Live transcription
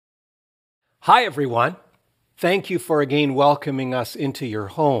Hi, everyone. Thank you for again welcoming us into your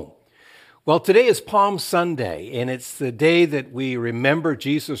home. Well, today is Palm Sunday, and it's the day that we remember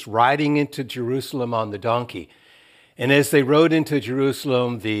Jesus riding into Jerusalem on the donkey. And as they rode into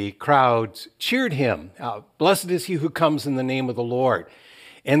Jerusalem, the crowds cheered him. Blessed is he who comes in the name of the Lord.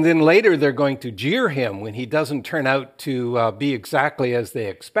 And then later they're going to jeer him when he doesn't turn out to be exactly as they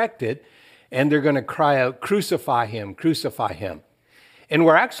expected. And they're going to cry out, crucify him, crucify him. And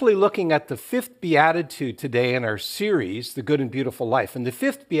we're actually looking at the fifth beatitude today in our series, The Good and Beautiful Life. And the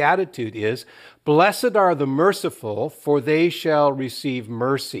fifth beatitude is, blessed are the merciful, for they shall receive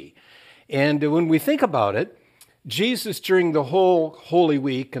mercy. And when we think about it, Jesus, during the whole Holy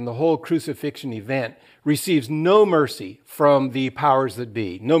Week and the whole crucifixion event, receives no mercy from the powers that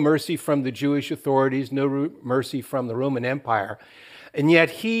be, no mercy from the Jewish authorities, no mercy from the Roman Empire. And yet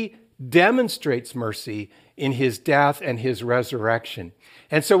he demonstrates mercy in his death and his resurrection.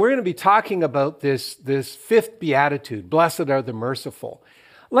 And so we're going to be talking about this fifth beatitude, blessed are the merciful.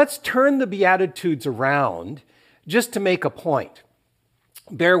 Let's turn the beatitudes around just to make a point.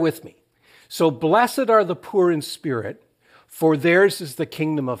 Bear with me. So blessed are the poor in spirit, for theirs is the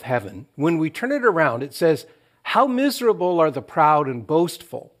kingdom of heaven. When we turn it around, it says, how miserable are the proud and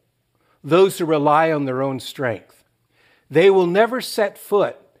boastful, those who rely on their own strength. They will never set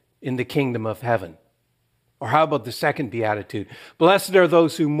foot in the kingdom of heaven. Or how about the second beatitude? Blessed are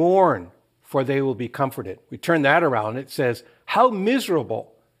those who mourn, for they will be comforted. We turn that around. It says, how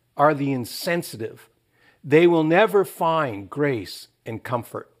miserable are the insensitive. They will never find grace and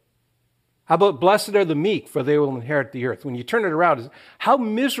comfort. How about blessed are the meek, for they will inherit the earth. When you turn it around, it's how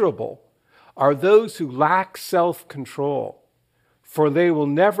miserable are those who lack self-control, for they will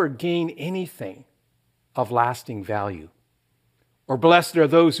never gain anything of lasting value. Or blessed are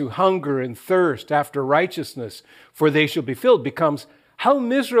those who hunger and thirst after righteousness, for they shall be filled, becomes, how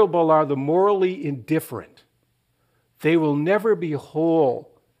miserable are the morally indifferent. They will never be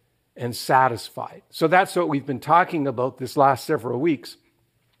whole and satisfied. So that's what we've been talking about this last several weeks.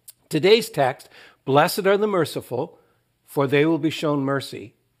 Today's text, blessed are the merciful, for they will be shown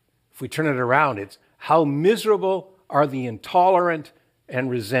mercy. If we turn it around, it's how miserable are the intolerant and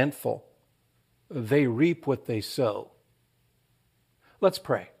resentful. They reap what they sow. Let's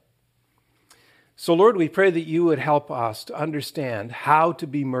pray. So, Lord, we pray that you would help us to understand how to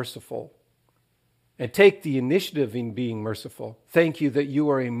be merciful and take the initiative in being merciful. Thank you that you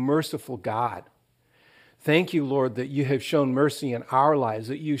are a merciful God. Thank you, Lord, that you have shown mercy in our lives,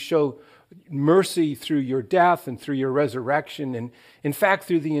 that you show mercy through your death and through your resurrection. And in fact,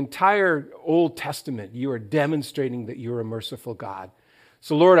 through the entire Old Testament, you are demonstrating that you're a merciful God.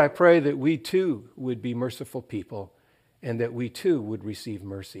 So, Lord, I pray that we too would be merciful people, and that we too would receive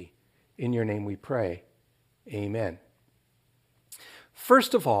mercy. In your name we pray. Amen.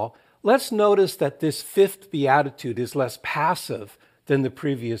 First of all, let's notice that this fifth beatitude is less passive than the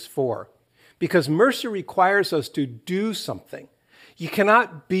previous four, because mercy requires us to do something. You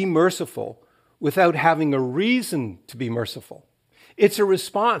cannot be merciful without having a reason to be merciful. It's a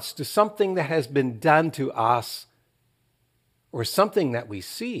response to something that has been done to us or something that we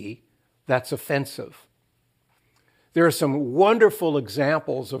see that's offensive. There are some wonderful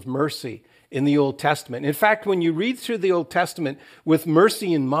examples of mercy in the Old Testament. In fact, when you read through the Old Testament with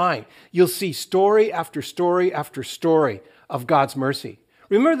mercy in mind, you'll see story after story after story of God's mercy.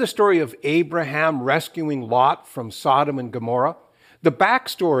 Remember the story of Abraham rescuing Lot from Sodom and Gomorrah? The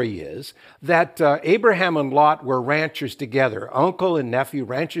backstory is that Abraham and Lot were ranchers together, uncle and nephew,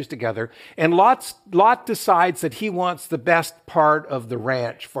 ranchers together, and Lot decides that he wants the best part of the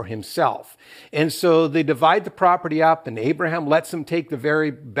ranch for himself. And so they divide the property up, and Abraham lets him take the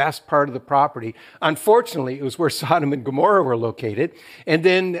very best part of the property. Unfortunately, it was where Sodom and Gomorrah were located. And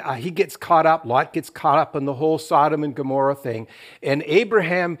then he gets caught up, Lot gets caught up in the whole Sodom and Gomorrah thing, and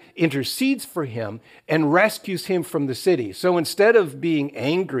Abraham intercedes for him and rescues him from the city. So instead of being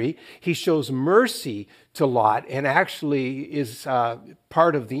angry, he shows mercy to Lot and actually is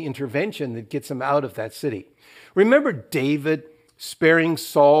part of the intervention that gets him out of that city. Remember David sparing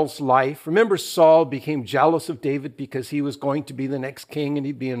Saul's life? Remember Saul became jealous of David because he was going to be the next king and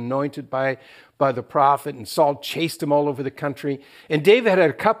he'd be anointed by the prophet, and Saul chased him all over the country. And David had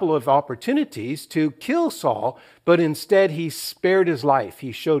a couple of opportunities to kill Saul, but instead he spared his life.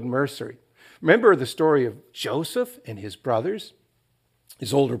 He showed mercy. Remember the story of Joseph and his brothers?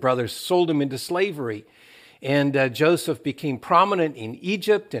 His older brothers sold him into slavery. And Joseph became prominent in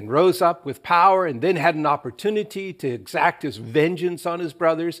Egypt and rose up with power and then had an opportunity to exact his vengeance on his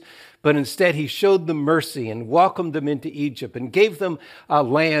brothers. But instead, he showed them mercy and welcomed them into Egypt and gave them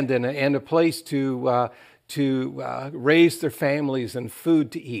land and a place to raise their families and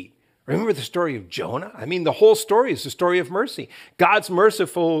food to eat. Remember the story of Jonah? I mean, the whole story is the story of mercy. God's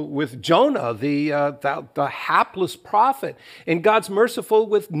merciful with Jonah, the hapless prophet, and God's merciful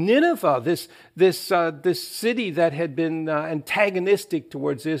with Nineveh, this city that had been antagonistic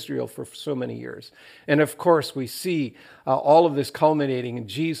towards Israel for so many years. And of course, we see all of this culminating in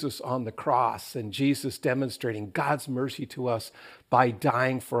Jesus on the cross, and Jesus demonstrating God's mercy to us by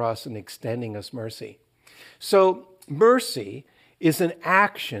dying for us and extending us mercy. So mercy is an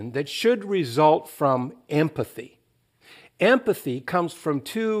action that should result from empathy. Empathy comes from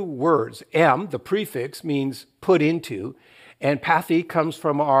two words. Em, the prefix, means put into, and pathy comes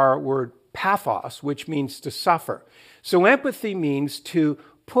from our word pathos, which means to suffer. So empathy means to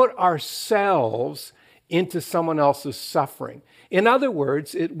put ourselves into someone else's suffering. In other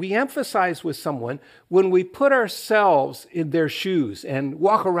words, we emphasize with someone when we put ourselves in their shoes and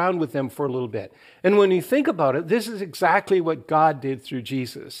walk around with them for a little bit. And when you think about it, this is exactly what God did through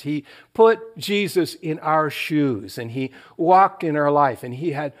Jesus. He put Jesus in our shoes, and he walked in our life, and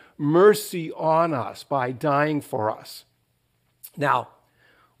he had mercy on us by dying for us. Now,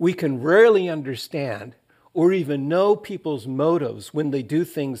 we can rarely understand or even know people's motives when they do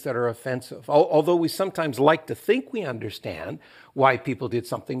things that are offensive. Although we sometimes like to think we understand why people did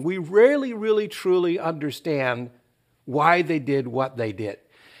something, we rarely really truly understand why they did what they did.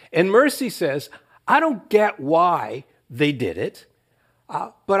 And mercy says, I don't get why they did it,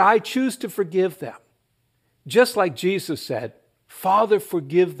 but I choose to forgive them. Just like Jesus said, Father,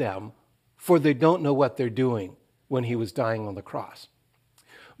 forgive them, for they don't know what they're doing, when he was dying on the cross.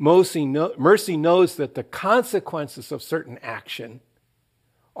 Mercy knows that the consequences of certain action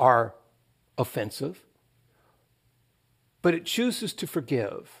are offensive, but it chooses to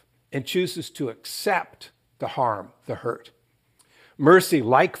forgive and chooses to accept the harm, the hurt. Mercy,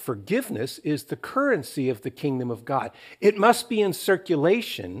 like forgiveness, is the currency of the kingdom of God. It must be in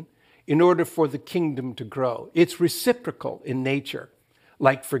circulation in order for the kingdom to grow. It's reciprocal in nature.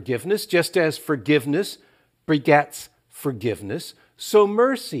 Like forgiveness, just as forgiveness begets forgiveness, so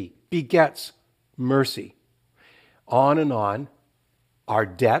mercy begets mercy. On and on, our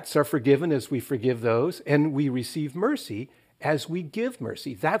debts are forgiven as we forgive those, and we receive mercy as we give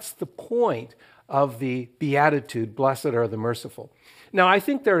mercy. That's the point of the Beatitude, blessed are the merciful. Now, I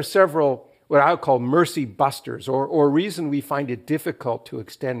think there are several what I would call mercy busters, or reason we find it difficult to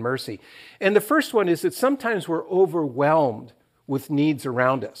extend mercy. And the first one is that sometimes we're overwhelmed with needs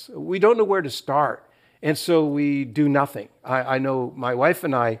around us. We don't know where to start. And so we do nothing. I know my wife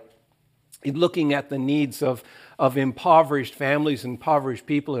and I, in looking at the needs of impoverished families, impoverished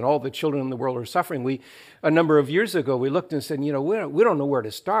people, and all the children in the world are suffering, a number of years ago, we looked and said, we don't know where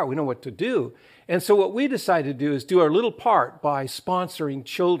to start. We don't know what to do. And so what we decided to do is do our little part by sponsoring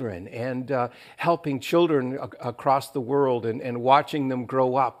children and helping children across the world and watching them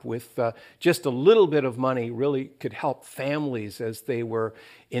grow up with just a little bit of money really could help families as they were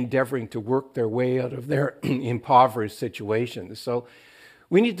endeavoring to work their way out of their impoverished situations. So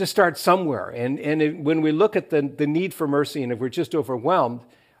we need to start somewhere. And when we look at the need for mercy, and if we're just overwhelmed,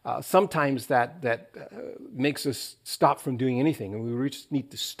 sometimes that makes us stop from doing anything, and we just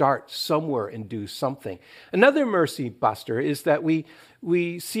need to start somewhere and do something. Another mercy buster is that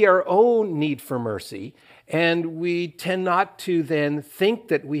we see our own need for mercy, and we tend not to then think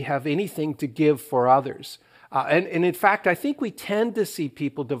that we have anything to give for others. And in fact, I think we tend to see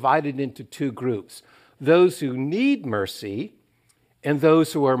people divided into two groups: those who need mercy and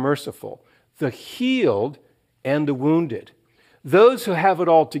those who are merciful, the healed and the wounded. Those who have it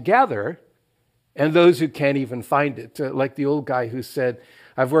all together and those who can't even find it. Like the old guy who said,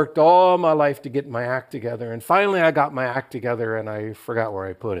 I've worked all my life to get my act together, and finally I got my act together and I forgot where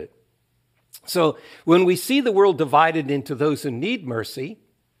I put it. So when we see the world divided into those who need mercy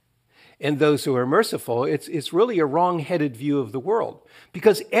and those who are merciful, it's really a wrong-headed view of the world,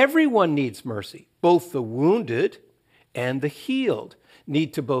 because everyone needs mercy. Both the wounded and the healed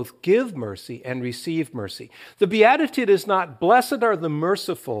need to both give mercy and receive mercy. The Beatitude is not, blessed are the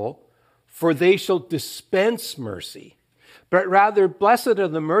merciful, for they shall dispense mercy, but rather, blessed are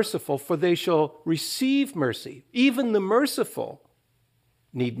the merciful, for they shall receive mercy. Even the merciful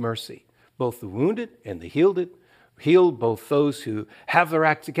need mercy. Both the wounded and the healed, both those who have their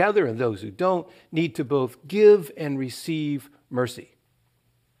act together and those who don't, need to both give and receive mercy.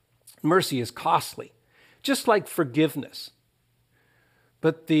 Mercy is costly, just like forgiveness.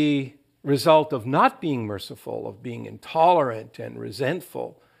 But the result of not being merciful, of being intolerant and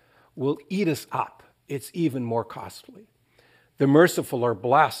resentful, will eat us up. It's even more costly. The merciful are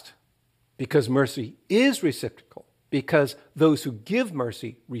blessed because mercy is reciprocal, because those who give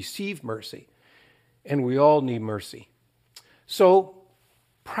mercy receive mercy, and we all need mercy. So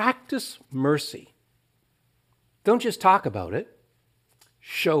Practice mercy. Don't just talk about it,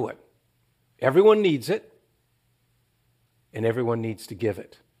 show it. Everyone needs it, and everyone needs to give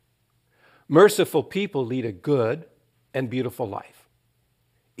it. Merciful people lead a good and beautiful life.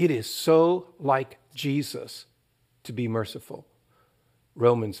 It is so like Jesus to be merciful.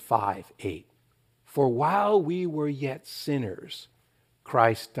 Romans 5:8. For while we were yet sinners,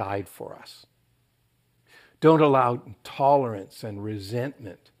 Christ died for us. Don't allow intolerance and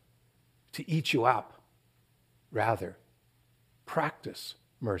resentment to eat you up. Rather, practice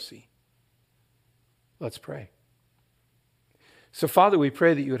mercy. Let's pray. So, Father, we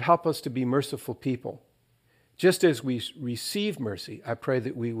pray that you would help us to be merciful people. Just as we receive mercy, I pray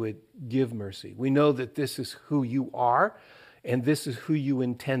that we would give mercy. We know that this is who you are, and this is who you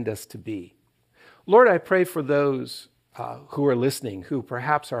intend us to be. Lord, I pray for those who are listening, who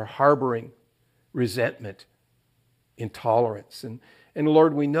perhaps are harboring resentment, intolerance. And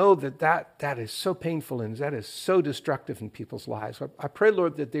Lord, we know that is so painful and that is so destructive in people's lives. I pray,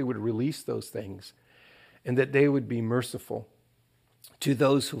 Lord, that they would release those things and that they would be merciful to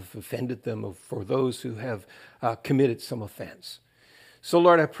those who have offended them, or for those who have committed some offense. So,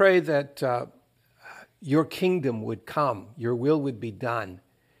 Lord, I pray that your kingdom would come, your will would be done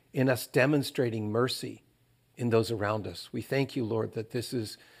in us demonstrating mercy in those around us. We thank you, Lord, that this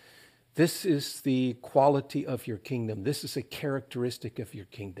is the quality of your kingdom. This is a characteristic of your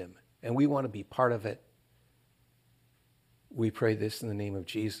kingdom, and we want to be part of it. We pray this in the name of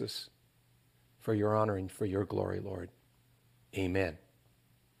Jesus, for your honor and for your glory, Lord. Amen.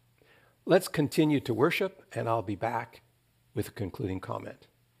 Let's continue to worship, and I'll be back with a concluding comment.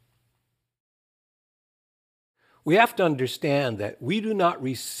 We have to understand that we do not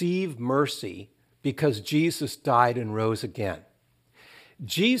receive mercy because Jesus died and rose again.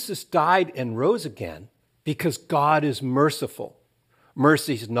 Jesus died and rose again because God is merciful.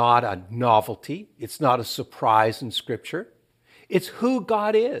 Mercy is not a novelty. It's not a surprise in Scripture. It's who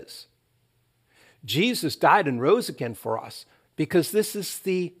God is. Jesus died and rose again for us because this is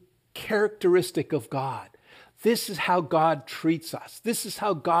the characteristic of God. This is how God treats us. This is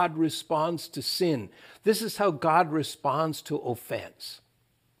how God responds to sin. This is how God responds to offense.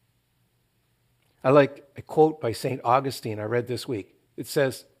 I like a quote by St. Augustine I read this week. It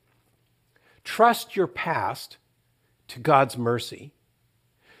says, "Trust your past to God's mercy,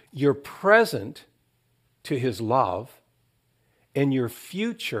 your present to his love, and your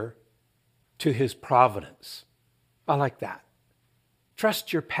future to his providence." I like that.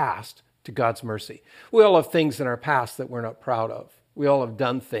 Trust your past to God's mercy. We all have things in our past that we're not proud of. We all have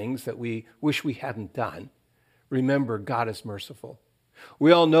done things that we wish we hadn't done. Remember, God is merciful.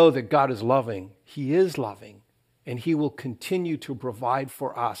 We all know that God is loving. He is loving, and he will continue to provide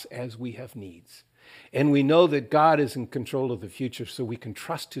for us as we have needs. And we know that God is in control of the future, so we can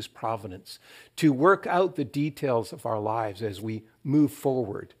trust his providence to work out the details of our lives as we move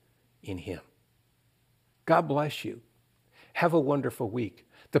forward in him. God bless you. Have a wonderful week.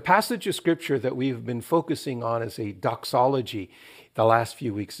 The passage of Scripture that we've been focusing on as a doxology the last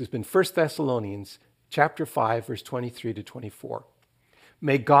few weeks has been 1 Thessalonians chapter 5, verse 23 to 24.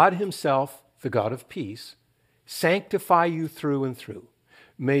 May God himself, the God of peace, sanctify you through and through.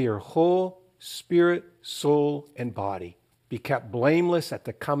 May your whole spirit, soul, and body be kept blameless at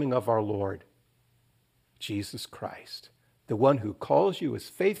the coming of our Lord, Jesus Christ. The one who calls you is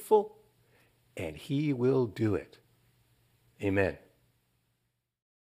faithful, and he will do it. Amen.